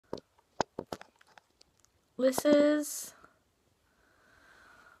This is...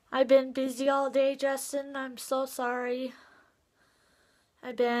 I've been busy all day, Justin. I'm so sorry.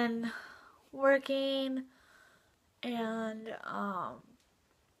 I've been working and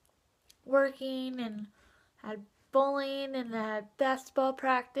had bowling and had basketball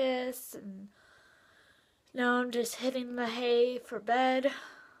practice, and now I'm just hitting the hay for bed.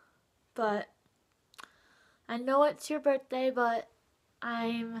 But I know it's your birthday, but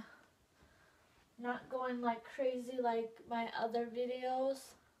I'm not going like crazy like my other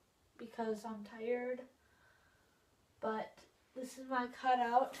videos because I'm tired. But this is my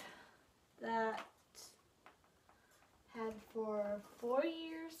cutout that had for 4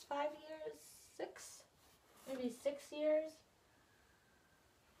 years, 5 years, 6, maybe 6 years.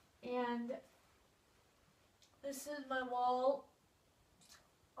 And this is my wall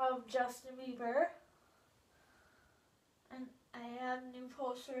of Justin Bieber. And I have new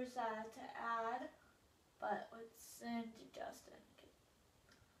posters that I had to add, but let's send to Justin.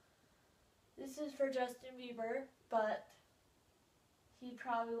 This is for Justin Bieber, but he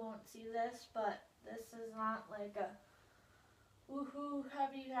probably won't see this, but this is not like a woohoo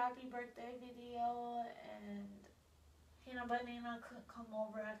happy birthday video, and Hannah Banana couldn't come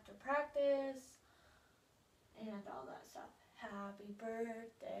over after practice and all that stuff. Happy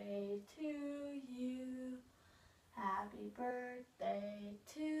birthday to you. Happy birthday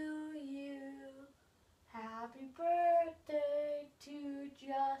to you. Happy birthday to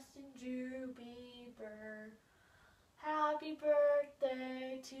Justin Bieber. Happy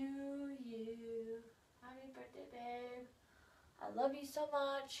birthday to you. Happy birthday, babe. I love you so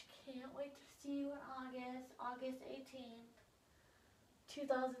much. Can't wait to see you in August 18th,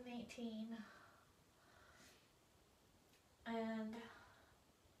 2018. And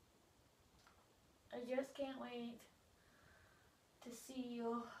I just can't wait to see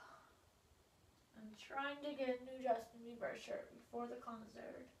you. I'm trying to get a new Justin Bieber shirt before the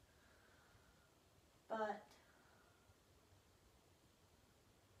concert, but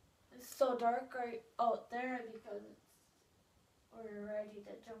it's so dark right out there because we're ready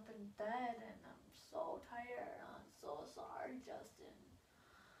to jump in bed, and I'm so tired. I'm so sorry, Justin.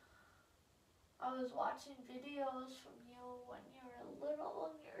 I was watching videos from you when you were little,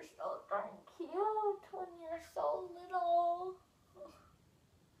 and you're so darn cute when you're so little.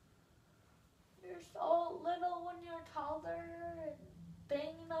 You're so little when you're a toddler and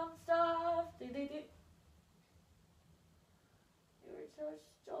banging on stuff. You were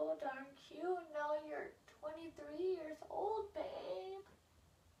so darn cute. Now you're 23 years old, babe.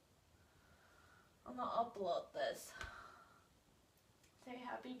 I'm gonna upload this. Say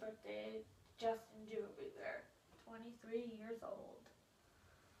happy birthday, Justin Bieber, 23 years old.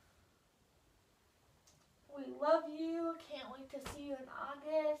 We love you. Can't wait to see you in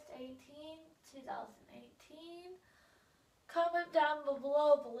August 18th, 2018. Comment down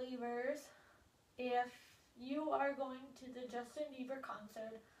below, believers, if you are going to the Justin Bieber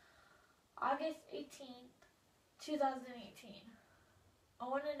concert, August 18th, 2018. I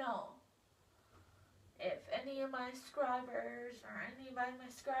want to know if any of my subscribers or anybody my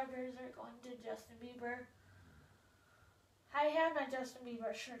subscribers are going to Justin Bieber. I had my Justin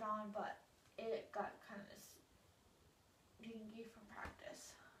Bieber shirt on, but it got kind of dingy from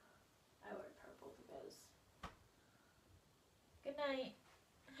practice. I wear purple because. Good night.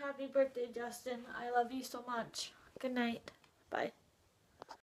 Happy birthday, Justin. I love you so much. Good night. Bye.